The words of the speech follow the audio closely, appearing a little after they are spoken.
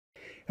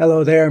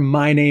Hello there,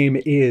 my name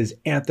is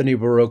Anthony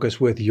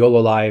Barocas with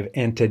YoloLiv,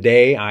 and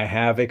today I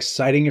have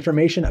exciting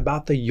information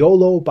about the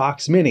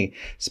YoloBox Mini,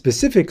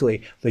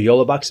 specifically the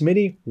YoloBox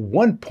Mini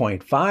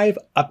 1.5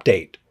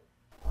 update.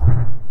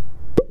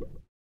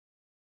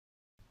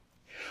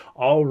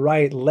 All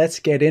right, let's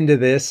get into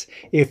this.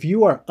 If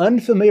you are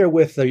unfamiliar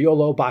with the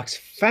YoloBox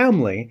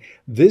family,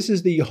 this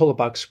is the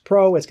YoloBox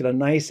Pro. It's got a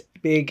nice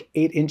big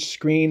 8-inch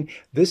screen.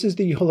 This is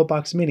the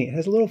YoloBox Mini. It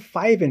has a little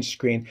 5-inch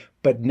screen,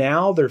 but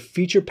now their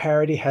feature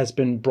parity has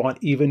been brought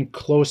even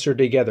closer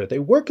together. They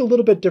work a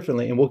little bit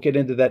differently, and we'll get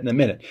into that in a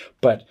minute,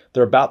 but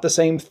they're about the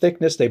same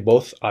thickness. They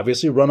both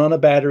obviously run on a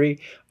battery.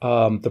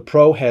 The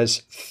Pro has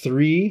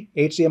 3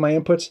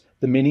 HDMI inputs.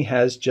 The Mini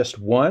has just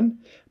 1.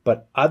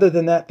 But other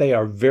than that, they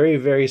are very,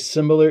 very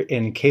similar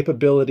in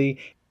capability.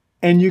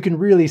 And you can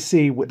really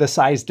see the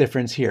size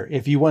difference here.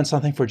 If you want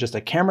something for just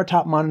a camera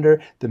top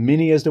monitor, the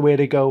Mini is the way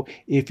to go.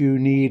 If you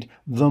need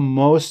the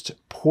most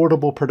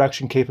portable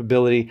production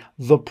capability,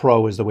 the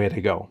Pro is the way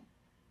to go.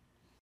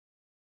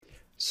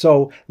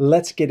 So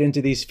let's get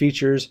into these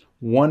features.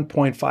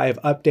 1.5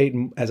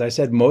 update. As I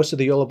said, most of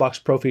the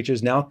YoloBox Pro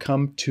features now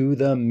come to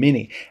the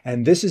Mini.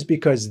 And this is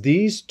because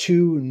these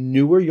two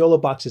newer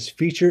YoloBoxes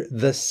feature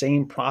the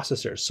same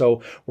processor.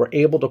 So we're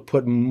able to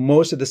put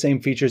most of the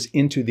same features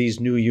into these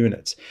new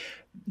units.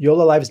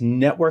 YoloLiv's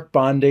network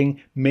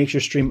bonding makes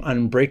your stream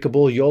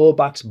unbreakable.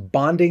 YoloBox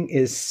bonding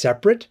is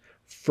separate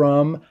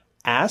from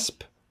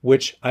ASP,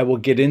 which I will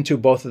get into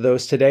both of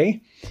those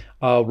today.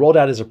 Rolled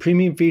out as a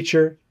premium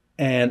feature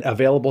and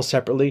available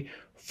separately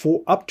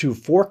for up to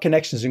 4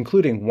 connections,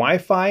 including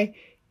Wi-Fi,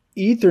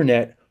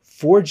 Ethernet,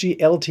 4G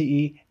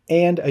LTE,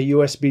 and a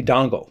USB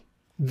dongle.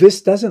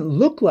 This doesn't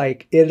look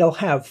like it'll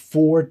have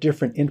 4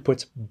 different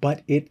inputs,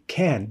 but it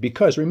can,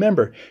 because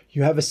remember,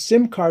 you have a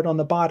SIM card on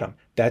the bottom.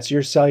 That's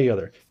your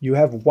cellular. You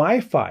have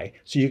Wi-Fi,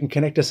 so you can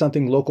connect to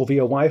something local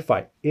via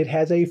Wi-Fi. It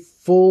has a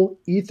full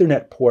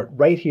Ethernet port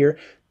right here.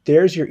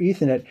 There's your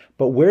Ethernet,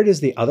 but where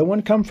does the other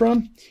one come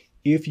from?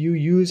 If you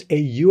use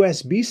a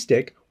USB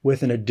stick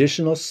with an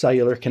additional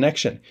cellular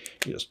connection.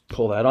 You just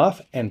pull that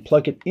off and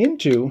plug it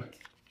into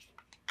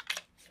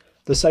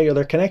the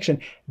cellular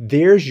connection.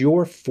 There's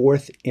your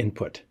 4th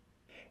input.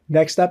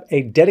 Next up,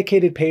 a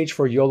dedicated page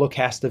for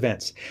YoloCast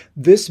Events.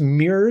 This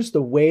mirrors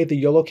the way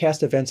the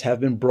YoloCast Events have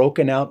been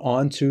broken out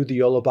onto the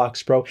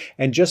YoloBox Pro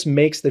and just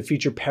makes the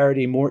feature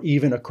parity more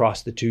even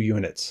across the 2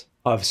 units.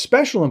 Of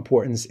special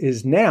importance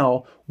is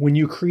now when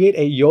you create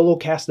a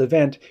YoloCast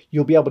event,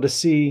 you'll be able to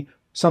see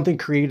something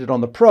created on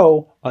the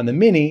Pro on the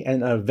Mini,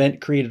 and an event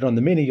created on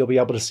the Mini, you'll be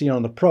able to see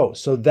on the Pro.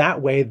 So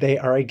that way they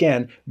are,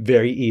 again,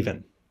 very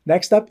even.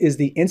 Next up is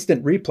the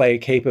instant replay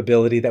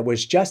capability that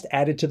was just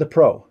added to the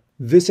Pro.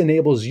 This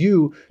enables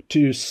you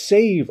to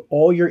save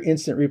all your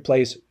instant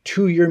replays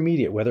to your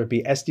media, whether it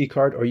be SD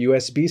card or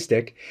USB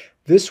stick.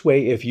 This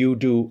way, if you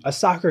do a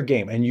soccer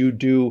game and you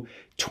do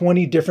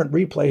 20 different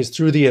replays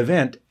through the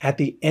event, at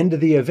the end of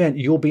the event,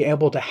 you'll be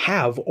able to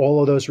have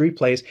all of those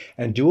replays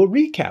and do a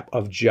recap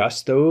of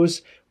just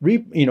those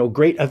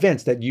great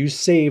events that you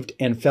saved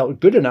and felt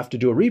good enough to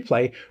do a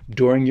replay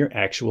during your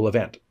actual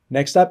event.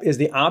 Next up is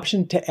the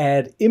option to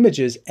add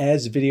images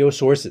as video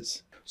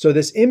sources. So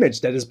this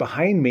image that is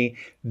behind me,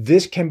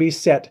 this can be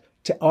set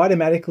to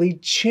automatically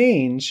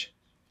change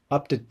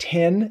up to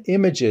 10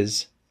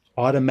 images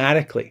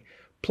automatically.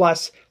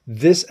 Plus,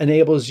 this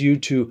enables you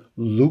to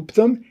loop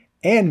them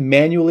and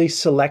manually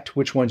select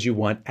which ones you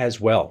want as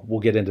well.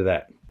 We'll get into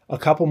that. A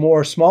couple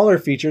more smaller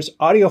features.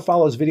 Audio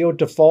follows video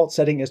default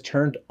setting is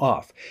turned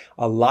off.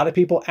 A lot of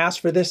people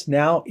ask for this.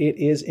 Now it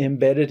is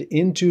embedded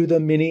into the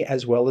Mini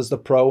as well as the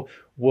Pro.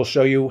 We'll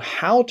show you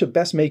how to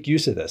best make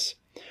use of this.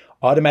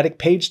 Automatic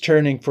page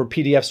turning for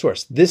PDF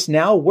source. This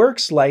now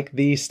works like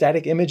the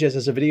static images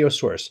as a video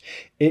source.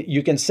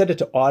 You can set it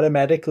to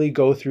automatically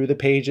go through the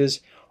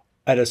pages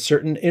at a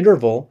certain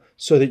interval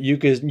so that you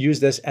can use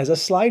this as a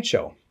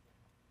slideshow.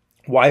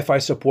 Wi-Fi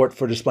support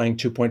for displaying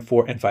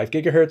 2.4 and 5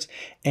 gigahertz.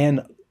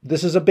 And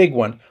this is a big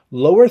one.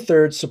 Lower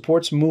third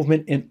supports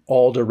movement in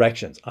all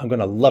directions. I'm going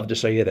to love to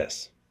show you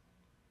this.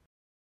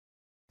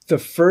 The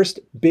first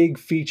big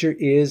feature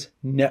is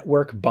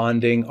network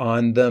bonding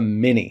on the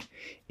Mini.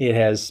 It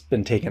has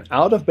been taken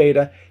out of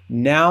beta.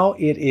 Now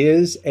it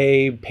is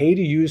a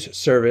pay-to-use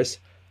service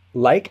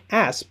like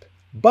ASP,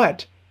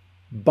 but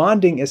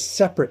bonding is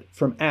separate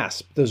from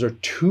ASP. Those are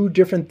 2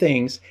 different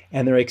things,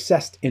 and they're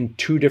accessed in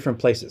 2 different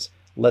places.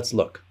 Let's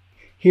look.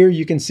 Here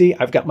you can see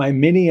I've got my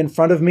Mini in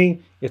front of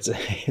me. It's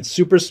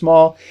super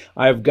small.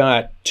 I've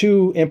got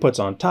 2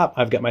 inputs on top.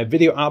 I've got my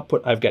video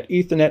output. I've got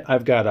Ethernet.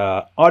 I've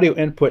got audio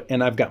input,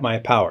 and I've got my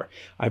power.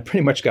 I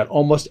pretty much got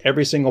almost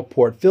every single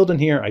port filled in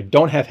here. I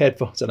don't have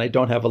headphones and I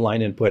don't have a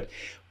line input,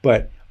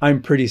 but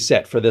I'm pretty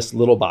set for this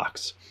little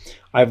box.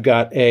 I've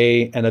got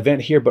an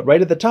event here, but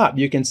right at the top,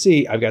 you can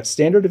see I've got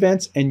standard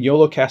events and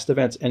YoloCast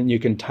events, and you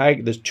can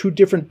tag, there's 2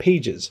 different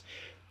pages.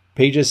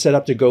 Pages set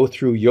up to go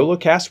through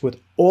YoloCast with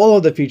all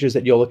of the features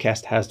that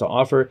YoloCast has to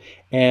offer,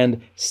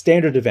 and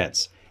standard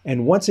events.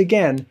 And once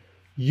again,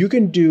 you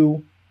can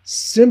do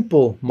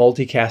simple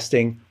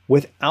multicasting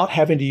without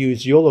having to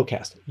use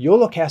YoloCast.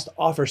 YoloCast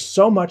offers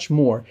so much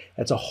more.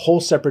 It's a whole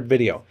separate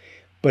video.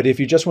 But if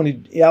you just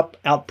want to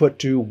output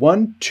to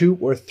 1, 2,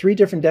 or 3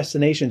 different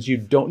destinations, you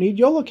don't need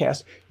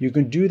YoloCast. You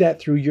can do that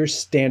through your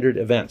standard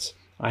events.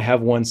 I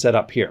have one set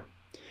up here.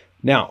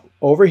 Now,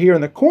 over here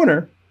in the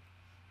corner,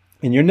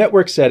 in your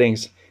network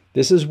settings,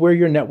 this is where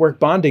your network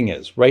bonding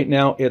is. Right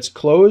now it's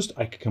closed.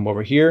 I can come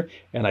over here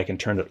and I can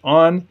turn it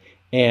on,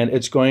 and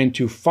it's going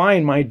to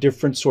find my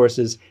different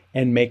sources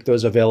and make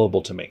those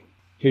available to me.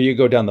 Here you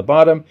go down the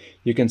bottom,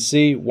 you can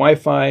see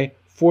Wi-Fi,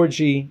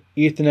 4G,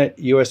 Ethernet,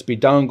 USB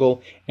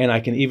dongle, and I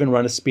can even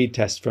run a speed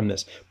test from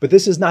this. But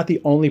this is not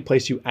the only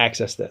place you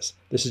access this.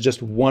 This is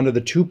just one of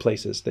the 2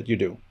 places that you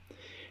do.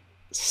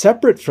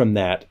 Separate from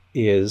that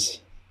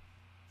is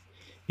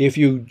if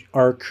you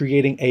are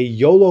creating a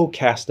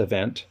YoloCast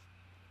event.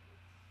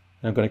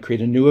 I'm going to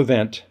create a new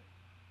event.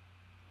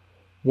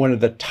 One of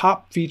the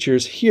top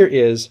features here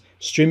is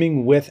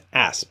streaming with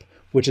ASP,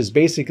 which is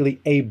basically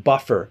a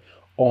buffer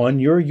on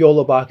your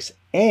YoloBox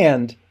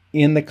and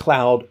in the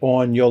cloud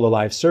on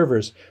YoloLiv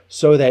servers,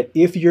 so that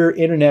if your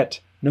internet,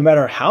 no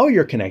matter how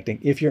you're connecting,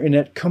 if your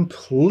internet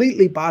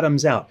completely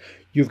bottoms out,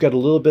 you've got a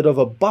little bit of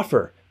a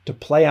buffer to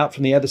play out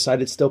from the other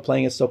side. It's still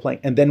playing,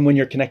 and then when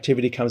your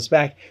connectivity comes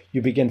back,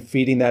 you begin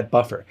feeding that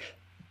buffer.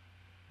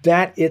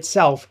 That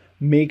itself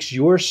makes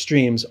your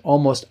streams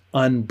almost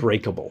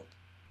unbreakable.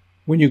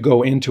 When you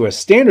go into a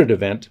standard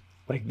event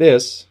like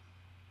this,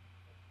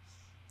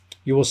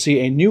 you will see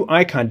a new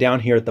icon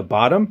down here at the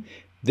bottom.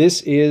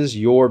 This is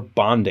your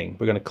bonding.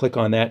 We're going to click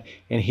on that,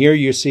 and here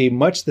you see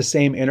much the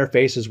same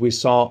interface as we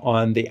saw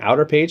on the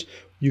outer page.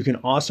 You can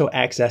also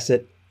access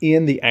it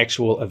in the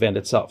actual event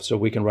itself. So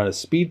we can run a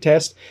speed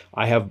test.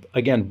 I have,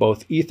 again,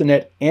 both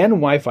Ethernet and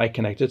Wi-Fi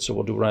connected, so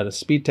we'll run a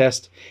speed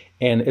test,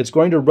 and it's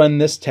going to run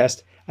this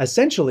test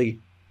essentially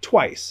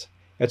twice.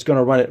 It's going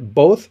to run it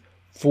both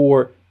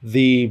for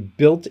the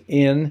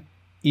built-in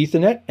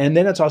Ethernet, and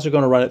then it's also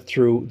going to run it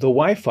through the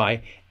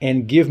Wi-Fi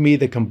and give me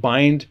the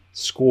combined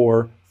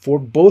score for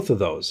both of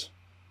those.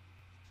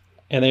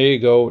 And there you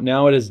go.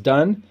 Now it is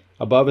done.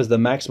 Above is the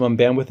maximum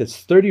bandwidth. It's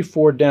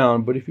 34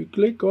 down, but if you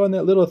click on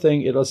that little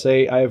thing, it'll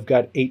say I've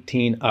got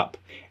 18 up.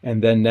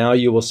 And then now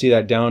you will see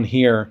that down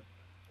here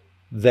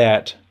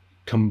that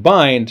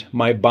combined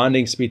my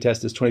bonding speed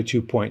test is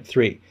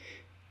 22.3.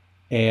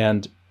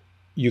 And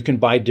you can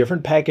buy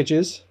different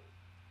packages.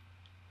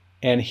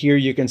 And here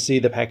you can see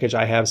the package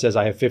I have says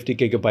I have 50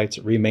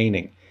 gigabytes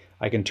remaining.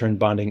 I can turn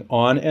bonding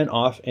on and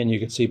off, and you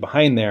can see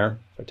behind there,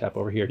 if I tap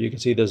over here, you can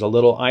see there's a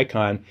little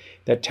icon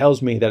that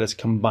tells me that it's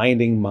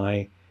combining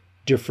my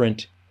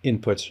different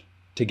inputs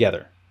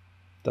together,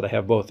 that I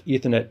have both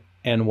Ethernet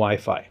and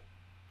Wi-Fi.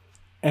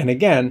 And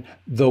again,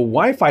 the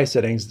Wi-Fi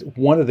settings,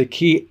 one of the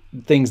key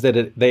things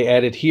that they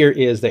added here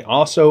is they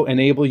also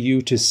enable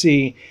you to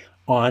see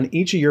on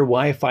each of your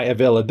Wi-Fi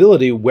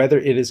availability whether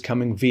it is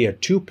coming via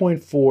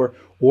 2.4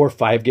 or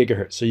 5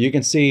 gigahertz. So you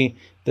can see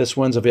this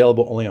one's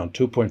available only on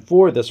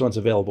 2.4, this one's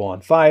available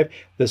on 5,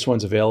 this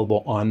one's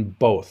available on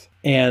both.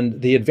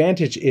 And the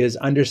advantage is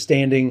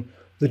understanding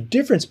the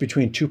difference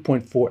between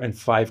 2.4 and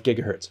 5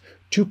 gigahertz.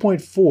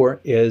 2.4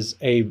 is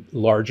a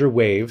larger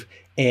wave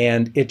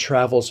and it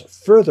travels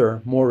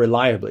further more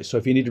reliably. So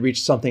if you need to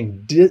reach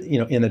something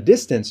in a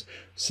distance,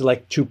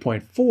 select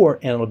 2.4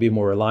 and it'll be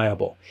more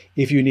reliable.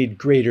 If you need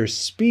greater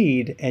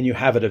speed and you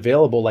have it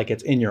available like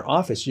it's in your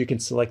office, you can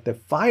select the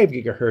 5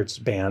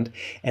 gigahertz band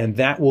and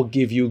that will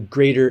give you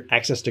greater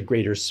access to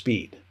greater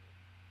speed.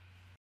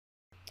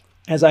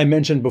 As I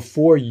mentioned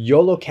before,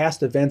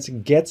 YoloCast Events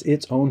gets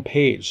its own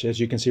page. As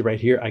you can see right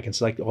here, I can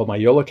select all my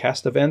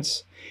YoloCast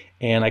events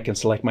and I can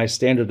select my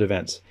standard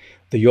events.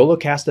 The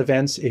YoloCast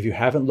events, if you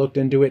haven't looked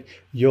into it,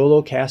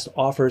 YoloCast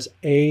offers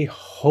a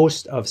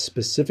host of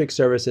specific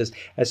services,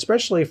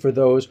 especially for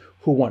those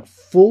who want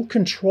full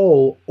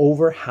control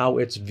over how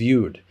it's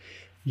viewed.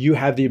 You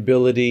have the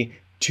ability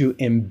to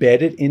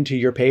embed it into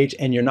your page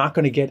and you're not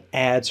going to get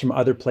ads from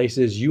other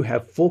places. You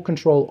have full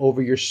control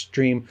over your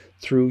stream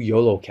through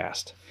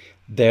YoloCast.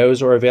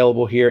 Those are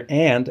available here,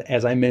 and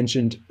as I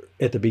mentioned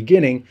at the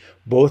beginning,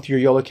 both your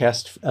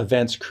YoloCast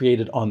events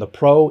created on the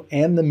Pro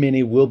and the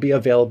Mini will be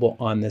available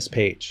on this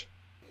page.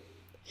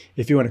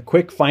 If you want to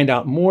quick find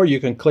out more,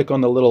 you can click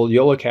on the little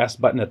YoloCast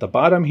button at the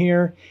bottom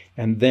here,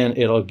 and then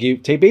it'll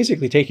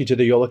basically take you to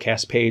the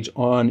YoloCast page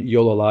on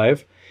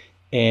YoloLiv,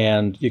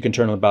 and you can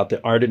turn about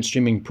the Ardent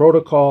streaming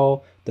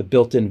protocol, the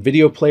built-in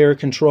video player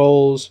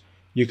controls.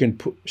 You can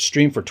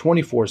stream for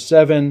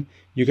 24/7.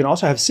 You can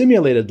also have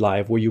simulated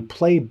live where you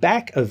play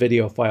back a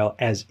video file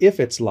as if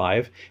it's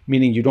live,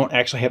 meaning you don't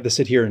actually have to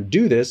sit here and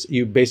do this.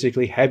 You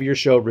basically have your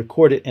show,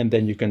 record it, and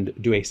then you can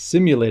do a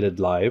simulated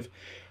live.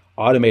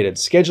 Automated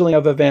scheduling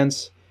of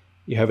events.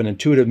 You have an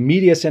intuitive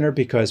media center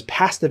because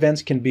past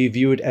events can be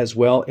viewed as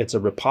well. It's a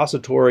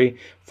repository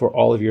for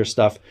all of your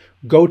stuff.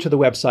 Go to the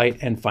website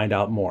and find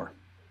out more.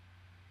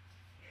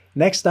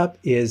 Next up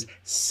is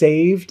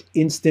saved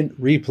instant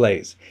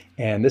replays.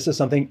 And this is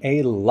something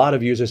a lot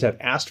of users have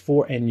asked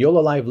for, and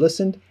YoloLiv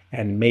listened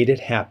and made it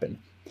happen.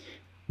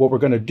 What we're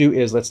going to do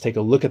is let's take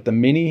a look at the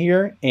Mini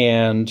here.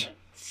 And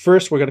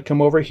First, we're going to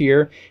come over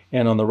here,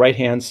 and on the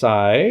right-hand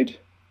side,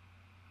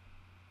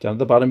 down at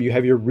the bottom, you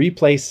have your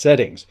replay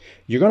settings.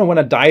 You're going to want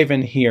to dive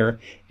in here,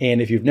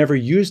 and if you've never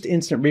used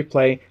Instant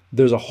Replay,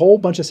 there's a whole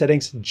bunch of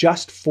settings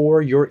just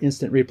for your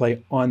Instant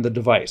Replay on the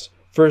device.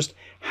 First,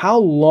 how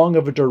long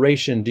of a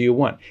duration do you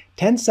want?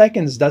 10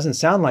 seconds doesn't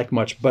sound like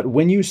much, but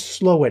when you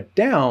slow it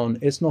down,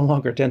 it's no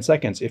longer 10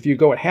 seconds. If you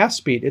go at half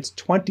speed, it's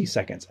 20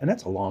 seconds, and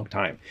that's a long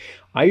time.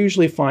 I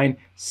usually find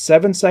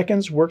 7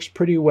 seconds works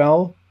pretty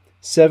well.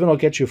 7 will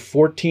get you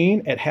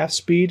 14 at half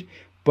speed,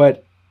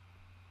 but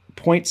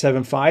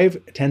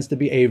 0.75 tends to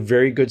be a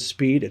very good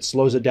speed. It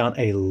slows it down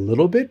a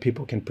little bit.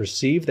 People can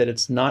perceive that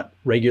it's not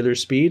regular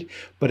speed,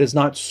 but it's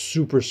not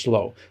super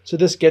slow. So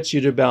this gets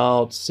you to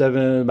about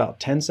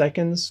 10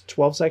 seconds,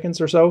 12 seconds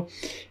or so.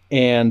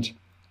 And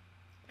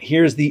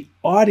here's the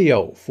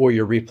audio for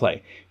your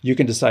replay. You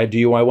can decide,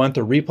 I want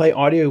the replay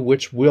audio,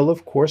 which will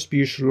of course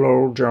be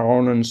slowed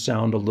down and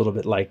sound a little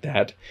bit like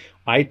that.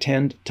 I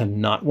tend to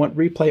not want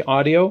replay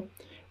audio.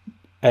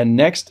 And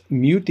next,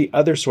 mute the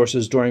other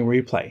sources during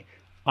replay.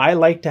 I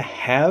like to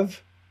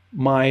have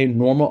my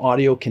normal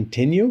audio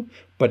continue,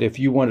 but if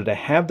you wanted to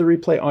have the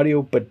replay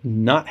audio but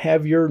not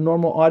have your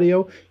normal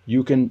audio,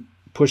 you can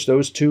push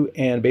those two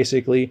and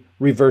basically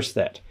reverse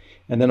that.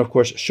 And then of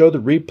course, show the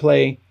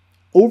replay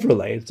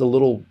overlay, it's a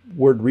little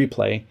word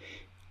replay,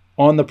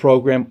 on the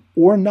program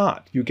or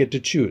not. You get to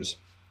choose.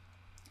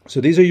 So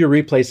these are your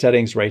replay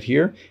settings right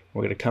here.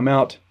 We're going to come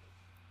out.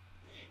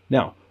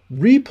 Now,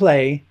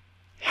 replay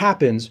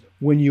happens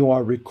when you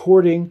are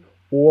recording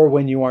or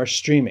when you are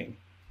streaming.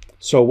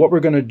 So what we're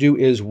going to do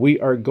is we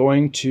are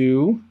going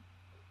to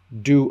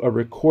do a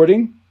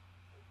recording.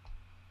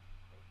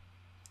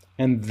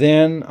 And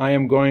then I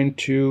am going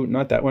to,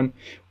 not that one,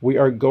 we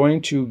are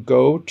going to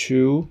go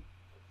to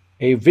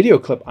a video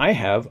clip I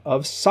have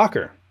of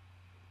soccer.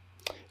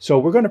 So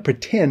we're going to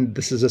pretend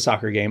this is a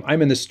soccer game.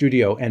 I'm in the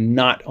studio and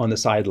not on the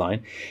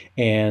sideline.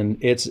 And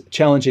it's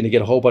challenging to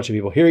get a whole bunch of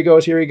people. Here he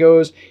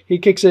goes, he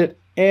kicks it,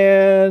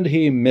 and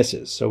he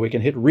misses. So we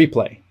can hit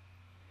replay.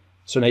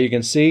 So now you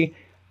can see,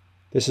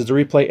 this is the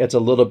replay. It's a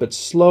little bit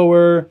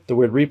slower. The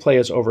word replay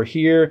is over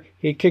here.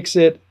 He kicks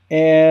it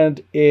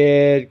and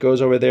it goes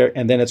over there.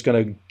 And then it's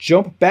going to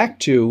jump back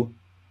to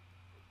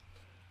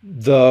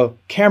the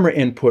camera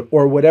input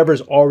or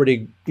whatever's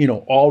already,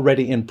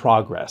 already in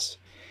progress.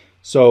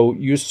 So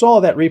you saw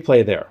that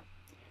replay there.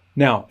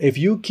 Now, if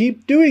you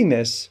keep doing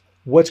this,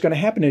 what's going to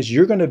happen is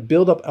you're going to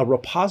build up a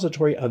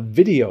repository of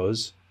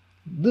videos,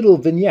 little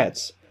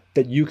vignettes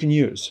that you can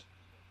use.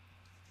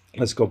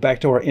 Let's go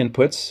back to our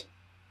inputs.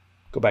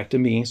 Go back to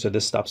me, so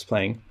this stops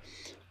playing.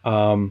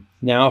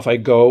 Now if I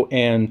go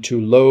and to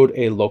load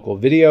a local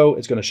video,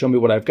 it's going to show me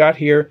what I've got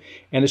here.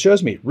 And it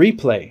shows me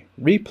replay,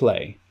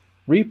 replay,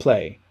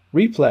 replay,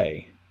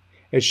 replay.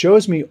 It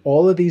shows me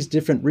all of these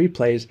different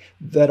replays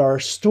that are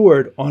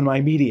stored on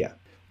my media.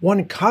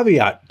 One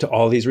caveat to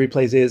all these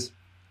replays is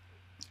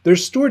they're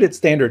stored at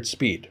standard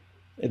speed.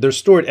 They're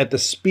stored at the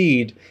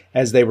speed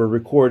as they were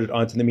recorded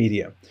onto the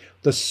media.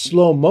 The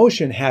slow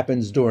motion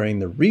happens during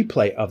the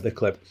replay of the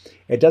clip.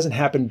 It doesn't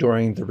happen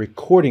during the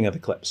recording of the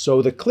clip.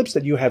 So the clips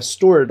that you have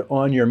stored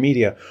on your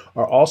media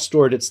are all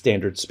stored at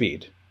standard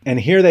speed. And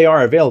here they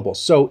are available.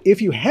 So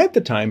if you had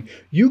the time,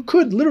 you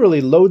could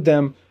literally load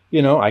them.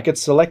 I could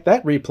select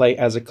that replay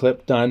as a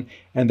clip done,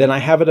 and then I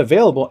have it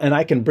available and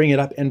I can bring it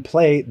up and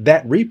play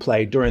that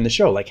replay during the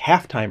show, like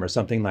halftime or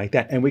something like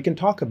that, and we can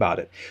talk about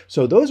it.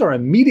 So those are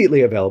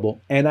immediately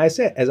available. And as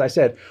I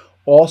said,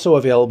 also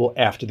available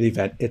after the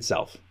event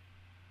itself.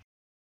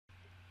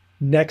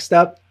 Next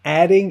up,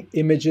 adding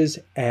images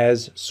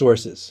as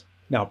sources.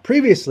 Now,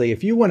 previously,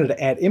 if you wanted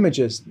to add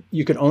images,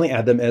 you could only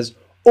add them as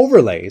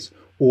overlays,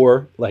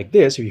 or like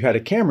this, if you had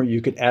a camera, you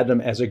could add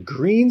them as a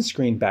green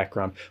screen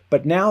background,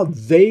 but now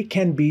they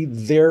can be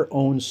their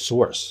own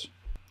source.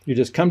 You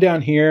just come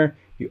down here,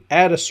 you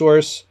add a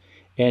source,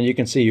 and you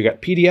can see you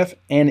got PDF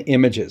and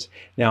images.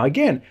 Now,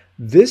 again,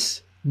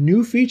 this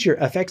new feature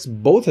affects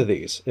both of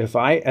these. If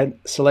I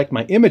select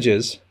my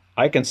images,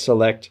 I can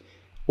select,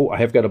 I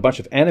have got a bunch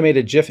of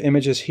animated GIF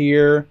images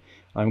here.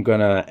 I'm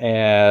gonna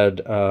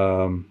add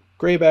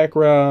gray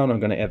background.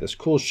 I'm gonna add this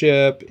cool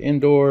ship,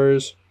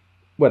 indoors,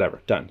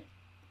 whatever, done.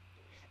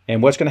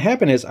 And what's gonna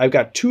happen is I've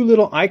got two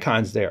little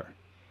icons there.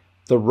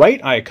 The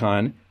right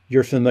icon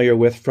you're familiar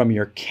with from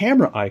your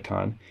camera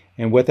icon.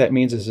 And what that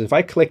means is if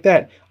I click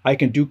that, I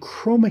can do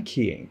chroma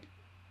keying,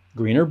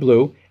 green or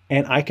blue,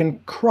 and I can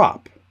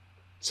crop,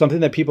 something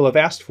that people have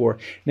asked for.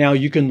 Now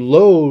you can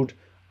load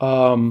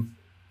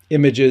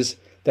images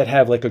that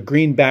have like a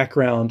green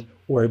background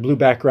or a blue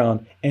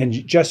background and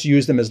just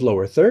use them as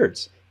lower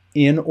thirds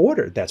in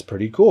order. That's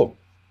pretty cool.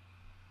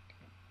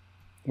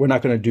 We're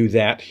not going to do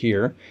that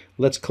here.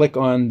 Let's click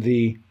on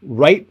the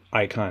right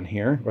icon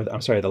here, or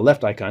I'm sorry, the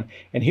left icon.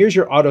 And here's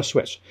your auto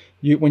switch.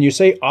 When you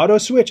say auto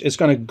switch, it's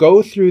going to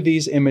go through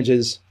these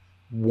images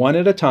one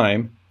at a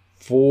time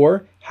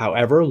for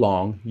however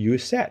long you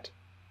set.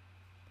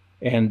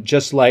 And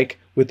just like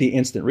with the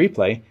instant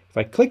replay, if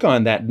I click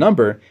on that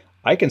number,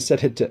 I can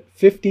set it to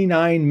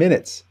 59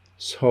 minutes,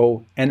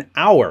 so an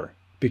hour.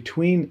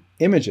 between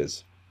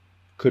images.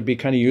 Could be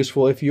kind of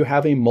useful if you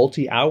have a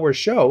multi-hour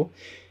show,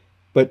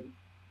 but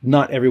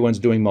not everyone's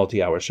doing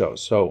multi-hour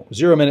shows. So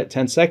 0 minute,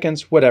 10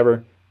 seconds,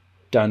 whatever,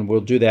 done.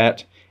 We'll do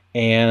that.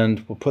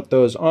 And we'll put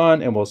those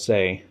on and we'll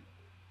say,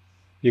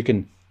 you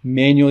can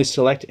manually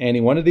select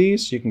any one of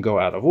these. You can go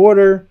out of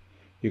order.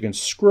 You can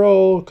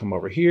scroll, come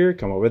over here,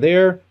 come over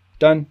there,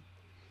 done.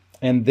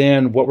 And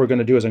then what we're going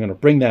to do is I'm going to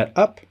bring that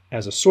up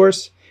as a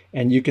source.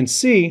 And you can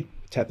see,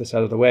 tap this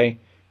out of the way,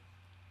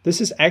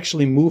 this is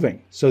actually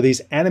moving. So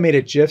these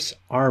animated GIFs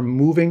are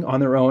moving on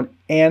their own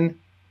and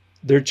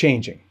they're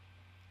changing.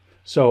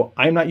 So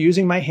I'm not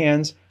using my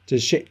hands to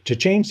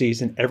change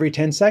these, and every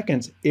 10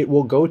 seconds, it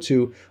will go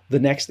to the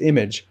next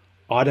image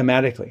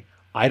automatically.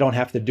 I don't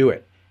have to do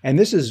it. And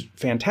this is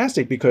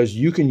fantastic because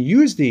you can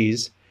use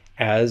these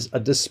as a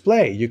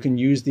display. You can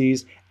use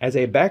these as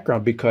a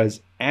background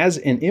because as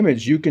an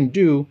image, you can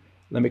do,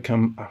 let me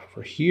come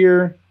over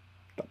here.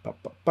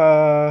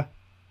 I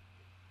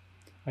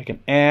can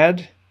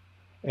add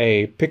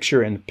a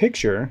picture in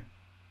picture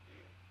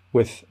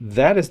with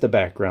that as the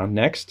background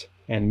next,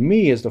 and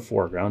me as the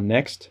foreground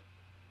next.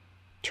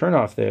 Turn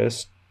off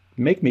this,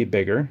 make me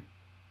bigger,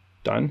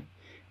 done.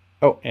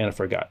 Oh, and I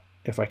forgot.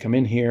 If I come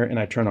in here and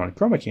I turn on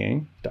chroma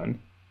keying, done.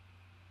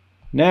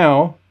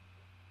 Now,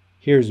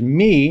 here's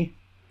me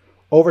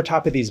over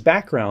top of these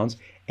backgrounds,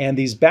 and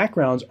these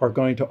backgrounds are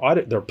going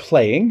to they're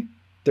playing,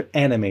 they're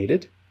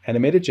animated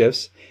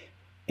GIFs,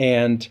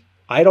 and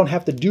I don't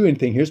have to do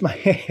anything. Here's my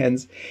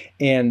hands,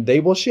 and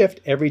they will shift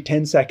every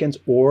 10 seconds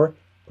or,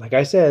 like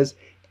I says,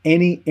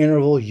 any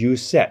interval you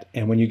set.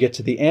 And when you get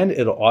to the end,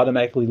 it'll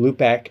automatically loop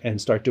back and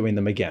start doing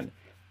them again.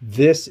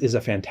 This is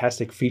a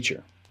fantastic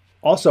feature.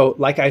 Also,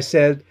 like I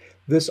said,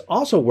 this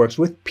also works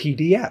with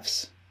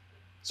PDFs.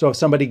 So if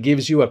somebody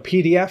gives you a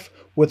PDF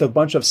with a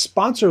bunch of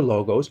sponsor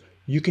logos,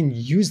 you can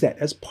use that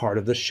as part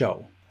of the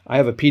show. I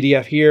have a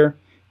PDF here.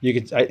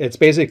 It's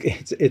basically,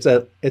 it's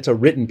a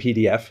written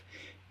PDF.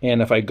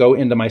 And if I go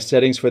into my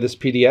settings for this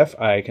PDF,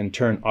 I can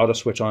turn auto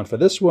switch on for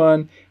this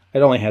one. It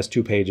only has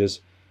 2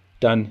 pages,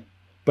 done.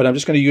 But I'm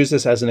just going to use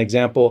this as an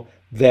example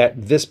that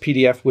this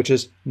PDF, which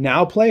is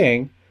now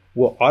playing,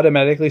 will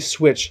automatically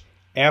switch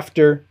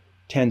after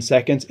 10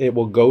 seconds. It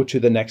will go to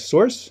the next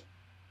source.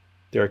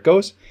 There it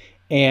goes.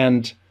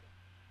 And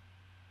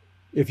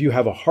if you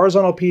have a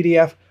horizontal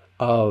PDF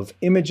of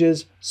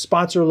images,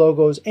 sponsor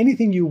logos,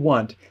 anything you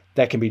want,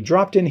 that can be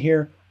dropped in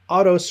here,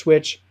 auto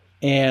switch,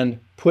 and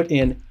put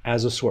in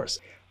as a source.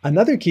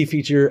 Another key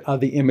feature of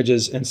the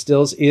images and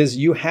stills is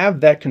you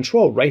have that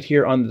control right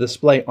here on the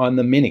display on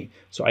the Mini.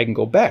 So I can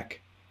go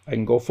back, I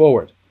can go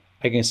forward,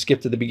 I can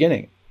skip to the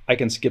beginning, I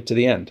can skip to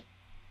the end.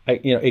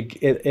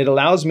 It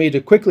allows me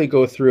to quickly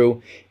go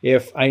through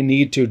if I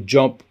need to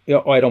jump.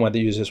 Oh, I don't want to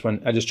use this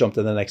one. I just jump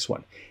to the next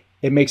one.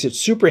 It makes it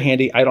super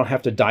handy. I don't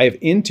have to dive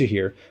into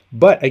here.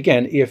 But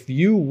again, if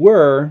you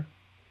were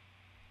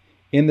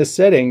in the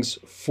settings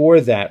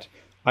for that,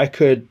 I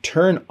could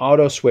turn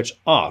auto switch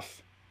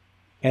off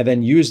and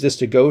then use this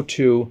to go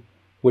to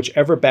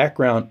whichever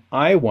background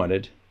I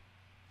wanted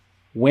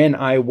when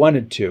I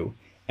wanted to.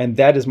 And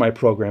that is my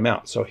program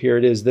out. So here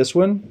it is, this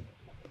one.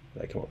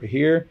 I come over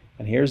here,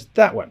 and here's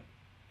that one.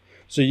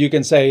 So you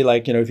can say,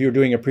 like, if you're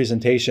doing a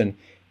presentation,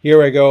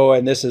 here I go,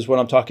 and this is what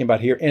I'm talking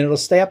about here, and it'll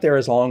stay up there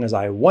as long as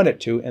I want it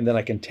to, and then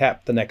I can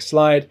tap the next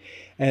slide.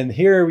 And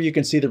here you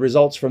can see the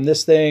results from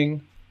this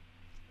thing,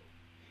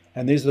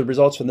 and these are the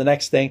results from the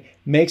next thing.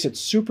 Makes it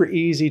super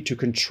easy to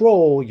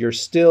control your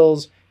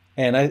stills,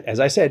 and as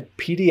I said,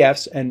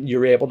 PDFs, and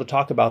you're able to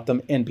talk about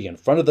them and be in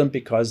front of them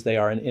because they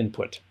are an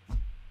input.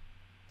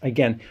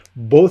 Again,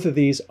 both of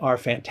these are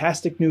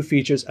fantastic new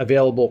features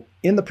available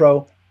in the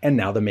Pro and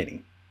now the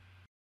Mini.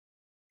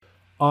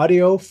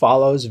 Audio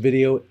follows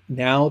video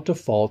now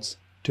defaults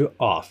to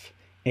off.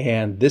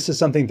 And this is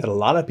something that a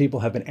lot of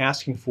people have been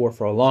asking for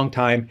a long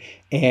time,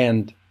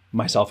 and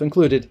myself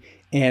included.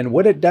 And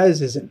what it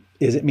does is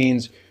it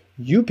means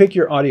you pick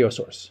your audio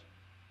source.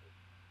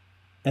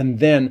 And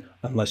then,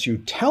 unless you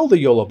tell the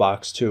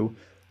YoloBox to,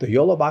 the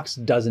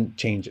YoloBox doesn't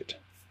change it.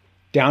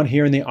 Down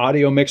here in the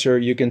audio mixer,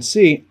 you can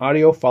see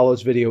audio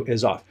follows video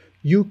is off.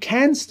 You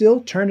can still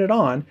turn it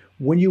on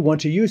when you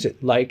want to use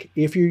it. Like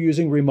if you're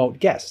using remote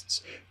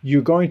guests,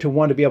 you're going to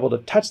want to be able to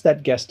touch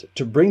that guest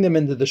to bring them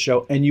into the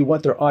show, and you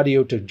want their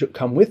audio to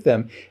come with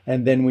them.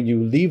 And then when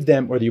you leave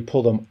them or you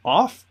pull them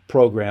off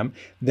program,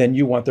 then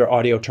you want their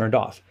audio turned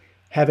off.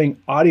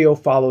 Having audio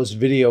follows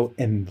video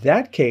in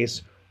that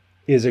case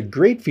is a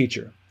great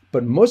feature.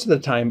 But most of the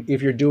time,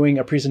 if you're doing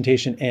a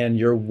presentation and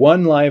you're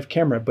one live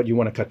camera, but you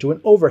want to cut to an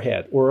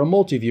overhead or a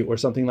multi-view or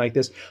something like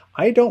this,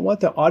 I don't want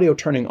the audio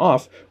turning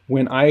off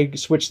when I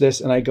switch this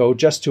and I go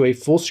just to a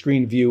full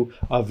screen view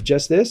of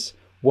just this.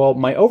 Well,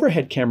 my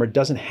overhead camera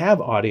doesn't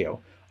have audio.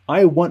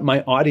 I want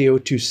my audio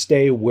to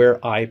stay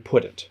where I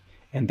put it.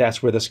 And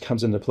that's where this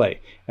comes into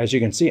play. As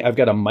you can see, I've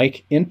got a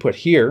mic input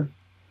here,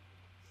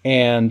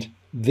 and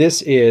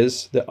this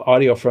is the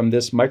audio from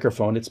this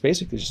microphone. It's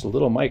basically just a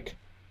little mic.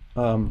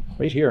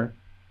 Right here,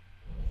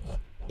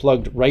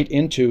 plugged right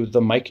into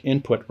the mic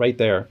input right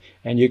there,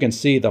 and you can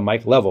see the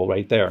mic level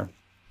right there.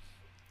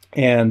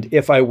 And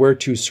if I were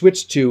to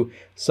switch to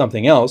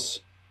something else,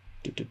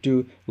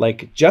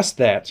 like just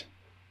that,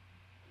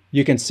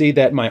 you can see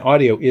that my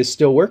audio is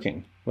still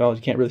working. Well,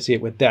 you can't really see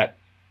it with that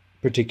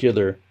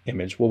particular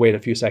image. We'll wait a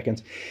few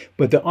seconds,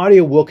 but the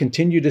audio will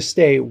continue to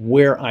stay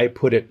where I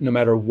put it, no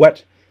matter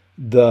what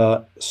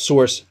the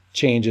source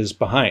changes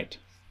behind.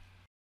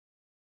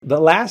 The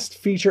last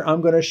feature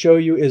I'm going to show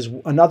you is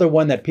another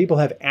one that people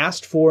have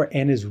asked for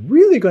and is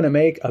really going to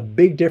make a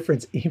big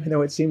difference, even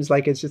though it seems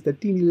like it's just a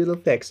teeny little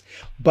fix.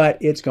 But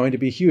it's going to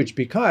be huge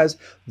because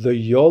the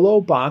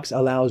YoloBox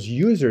allows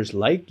users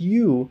like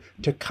you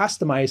to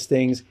customize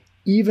things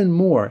even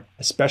more,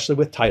 especially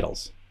with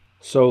titles.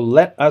 So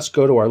let us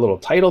go to our little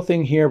title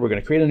thing here. We're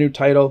going to create a new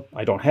title.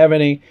 I don't have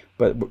any,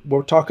 but what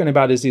we're talking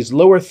about is these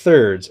lower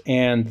thirds.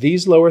 And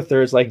these lower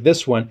thirds, like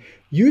this one,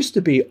 used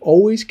to be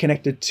always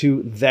connected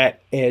to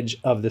that edge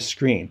of the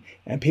screen.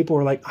 And people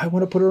were like, I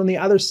want to put it on the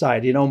other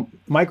side. You know,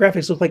 my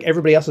graphics look like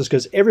everybody else's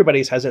because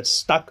everybody's has it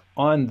stuck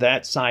on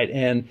that side.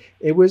 And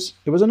it was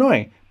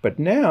annoying. But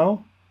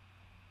now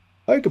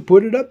I could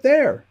put it up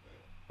there.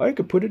 I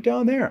could put it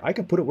down there. I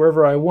could put it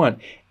wherever I want.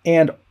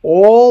 And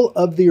all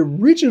of the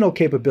original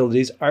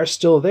capabilities are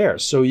still there.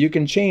 So you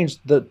can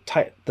change the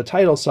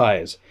title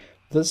size,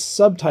 the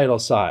subtitle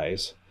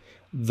size,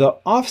 the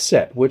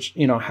offset, which,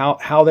 you know,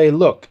 how they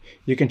look.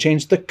 You can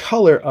change the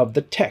color of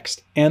the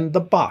text and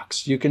the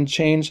box. You can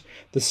change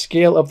the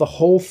scale of the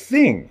whole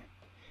thing.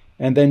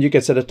 And then you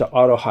can set it to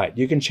auto hide.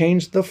 You can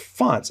change the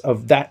fonts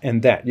of that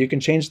and that. You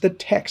can change the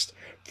text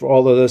for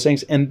all of those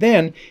things. And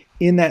then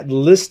in that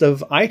list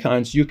of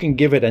icons, you can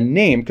give it a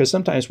name, because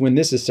sometimes when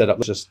this is set up,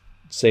 let's just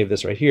save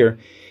this right here.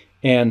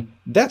 And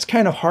that's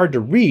kind of hard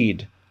to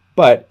read.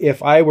 But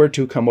if I were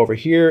to come over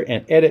here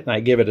and edit and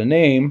I give it a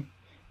name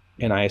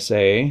and I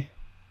say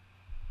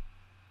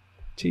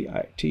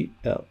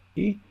TITLE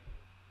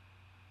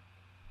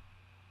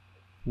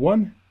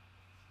 1,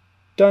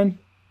 done.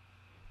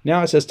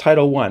 Now it says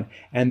title 1.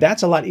 And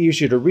that's a lot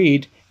easier to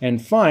read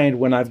and find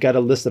when I've got a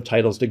list of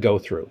titles to go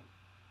through.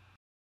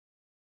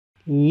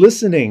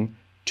 Listening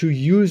to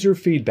user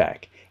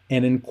feedback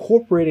and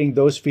incorporating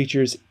those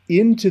features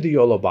into the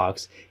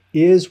YoloBox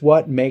is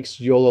what makes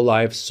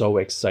YoloLiv so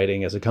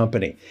exciting as a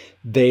company.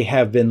 They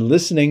have been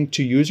listening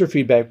to user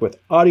feedback with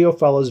audio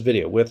follows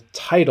video, with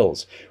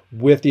titles,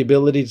 with the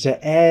ability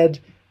to add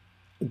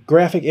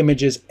graphic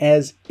images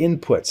as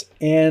inputs,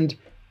 and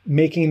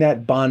making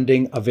that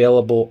bonding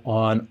available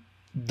on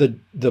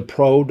the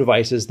Pro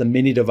devices, the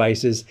Mini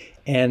devices,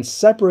 and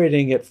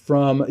separating it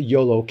from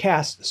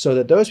YoloCast so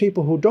that those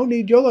people who don't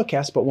need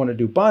YoloCast but want to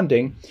do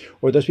bonding,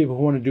 or those people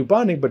who want to do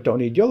bonding but don't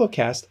need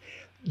YoloCast,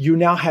 you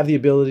now have the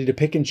ability to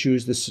pick and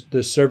choose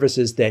the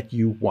services that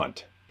you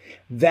want.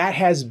 That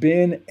has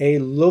been a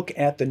look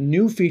at the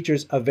new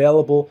features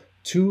available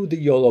to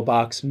the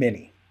YoloBox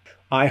Mini.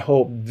 I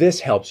hope this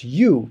helps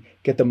you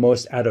get the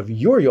most out of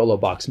your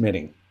YoloBox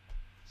Mini.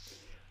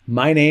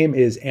 My name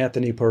is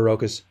Anthony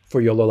Porokis for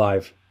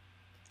YoloLiv.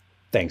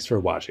 Thanks for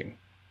watching.